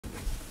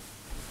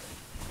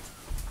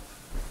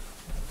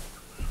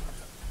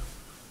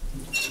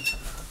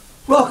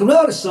Rock and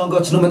roll, this song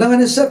got to number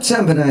 9 in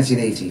September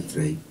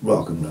 1983.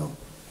 Rock and roll.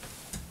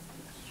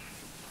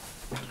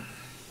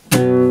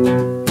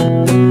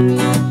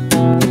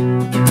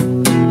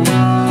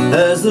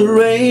 As the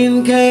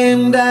rain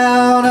came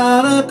down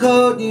on a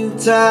cold new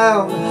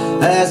town,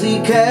 as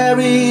he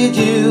carried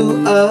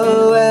you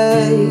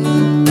away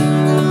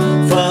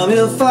from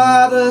your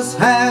father's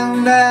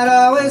hand that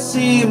always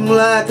seemed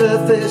like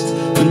a fist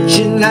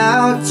reaching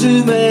out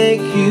to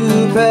make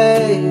you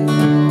pay.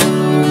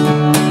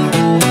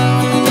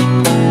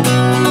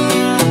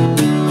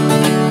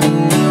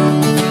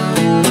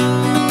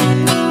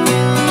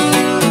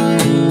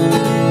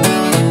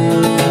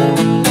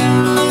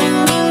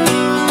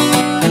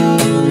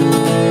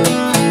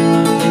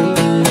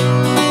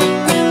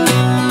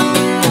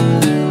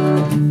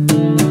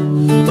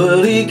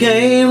 He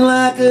came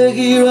like a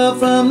hero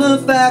from the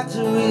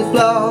factory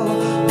floor,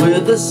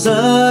 with the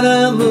sun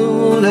and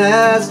moon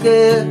as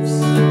gifts.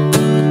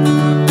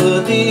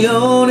 But the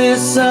only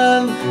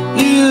sun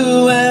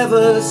you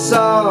ever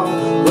saw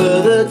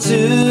were the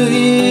two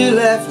he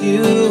left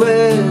you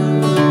with.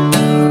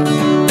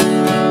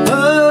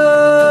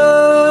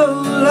 Oh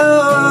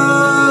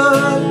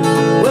Lord,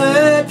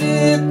 where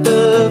did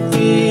the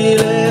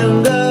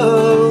feeling go?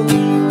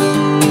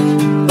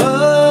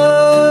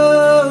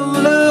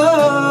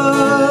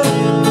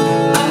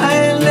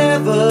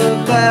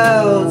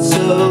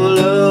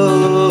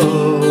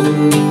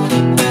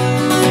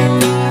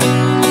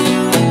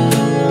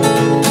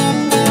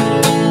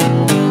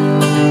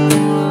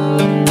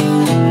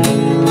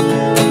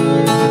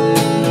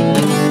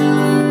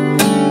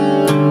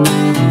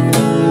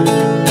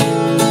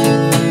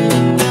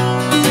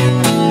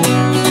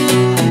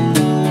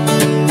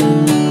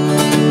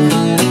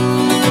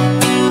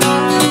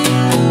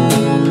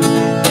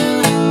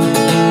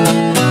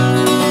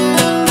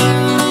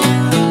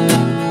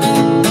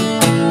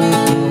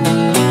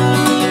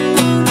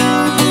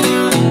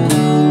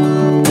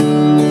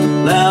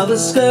 The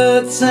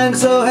skirts hang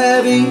so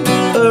heavy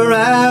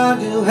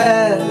around your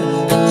head,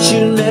 but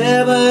you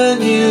never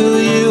knew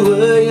you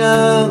were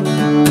young,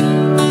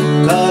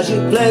 'cause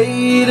you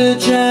played a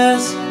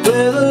chance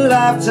with a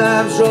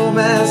lifetime's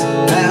romance,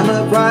 and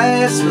the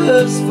price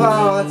was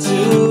far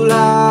too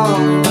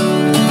long.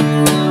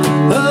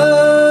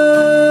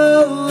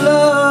 Oh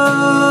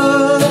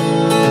Lord,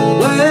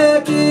 where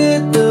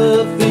did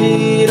the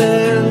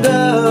feeling go?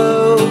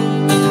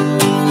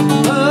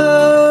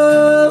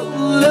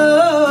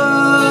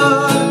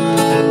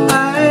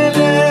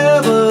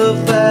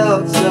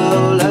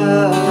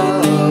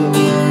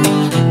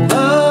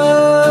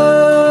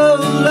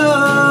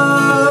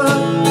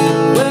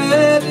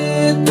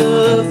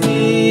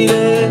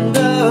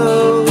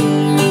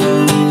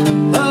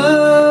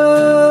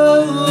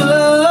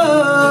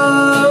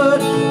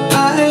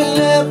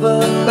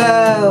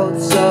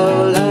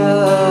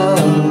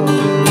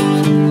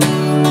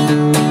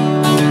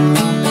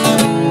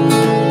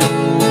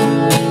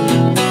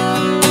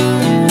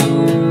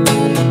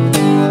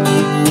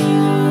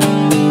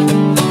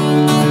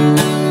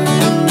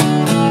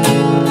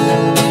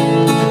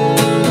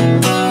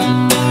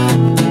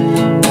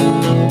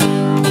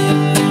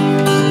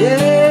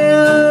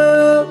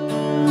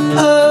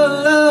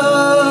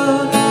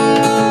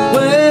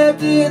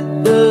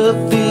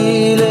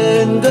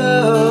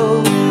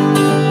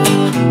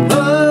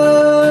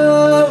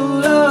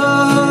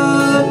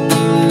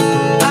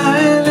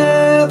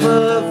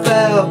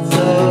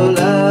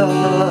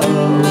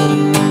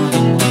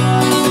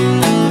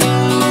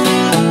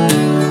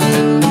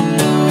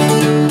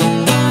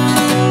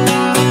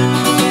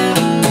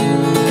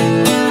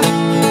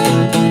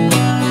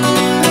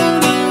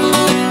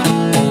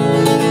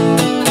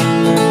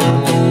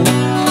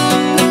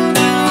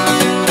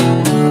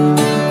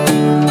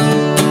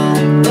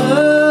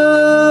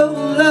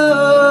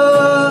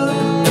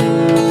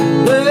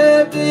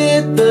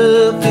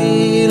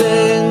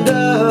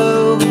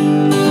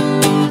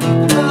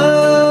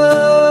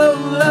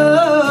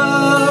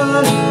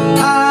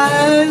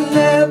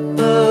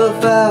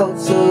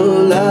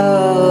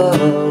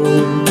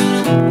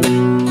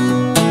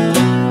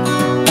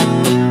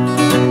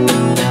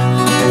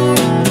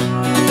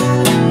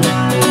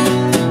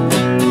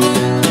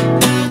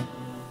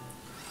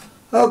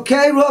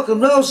 Okay, rock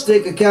and roll,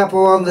 stick a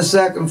capo on the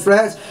second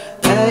fret,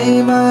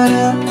 A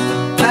minor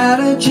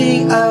and a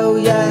G, oh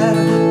yeah,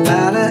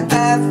 and a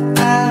F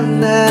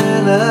and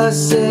then a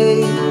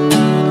C.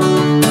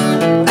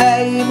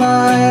 A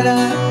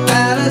minor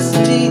and a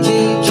G, G,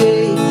 G,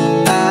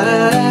 and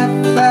an F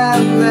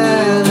and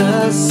then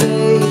a C.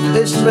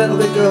 Instrumental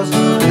bit goes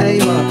A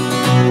minor,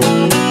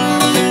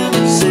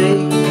 C,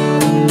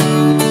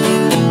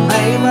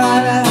 A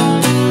minor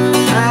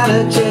and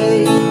a G,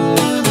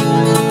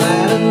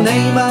 and an A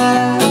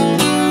minor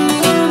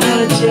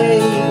and a G,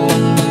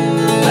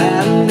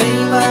 and an A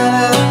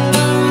minor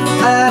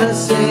and a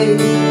C.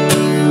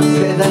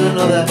 Okay, then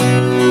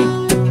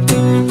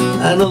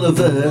another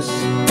verse,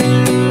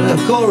 a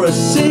chorus,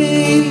 C,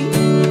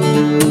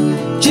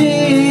 G,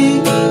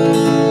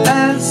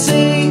 and C,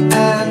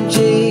 and G,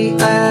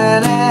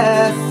 and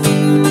F,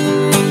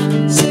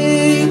 C,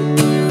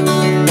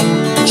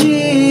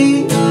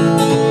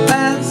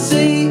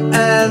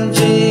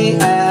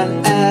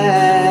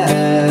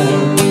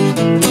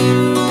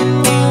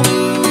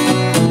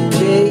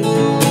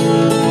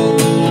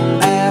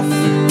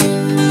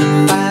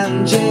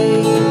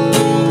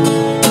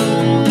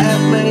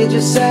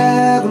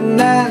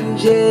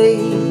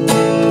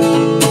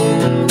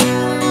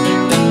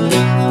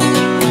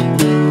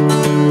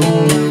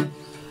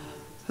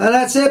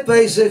 that's it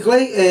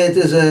basically.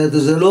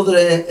 There's another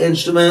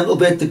instrumental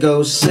bit that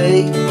goes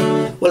C.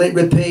 Well, it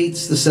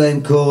repeats the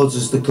same chords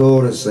as the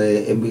chorus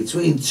in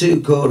between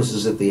two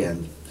choruses at the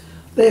end.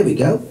 There we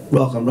go.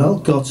 Rock and roll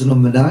got to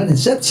number 9 in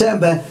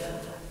September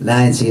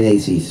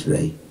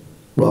 1983.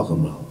 Rock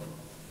and roll.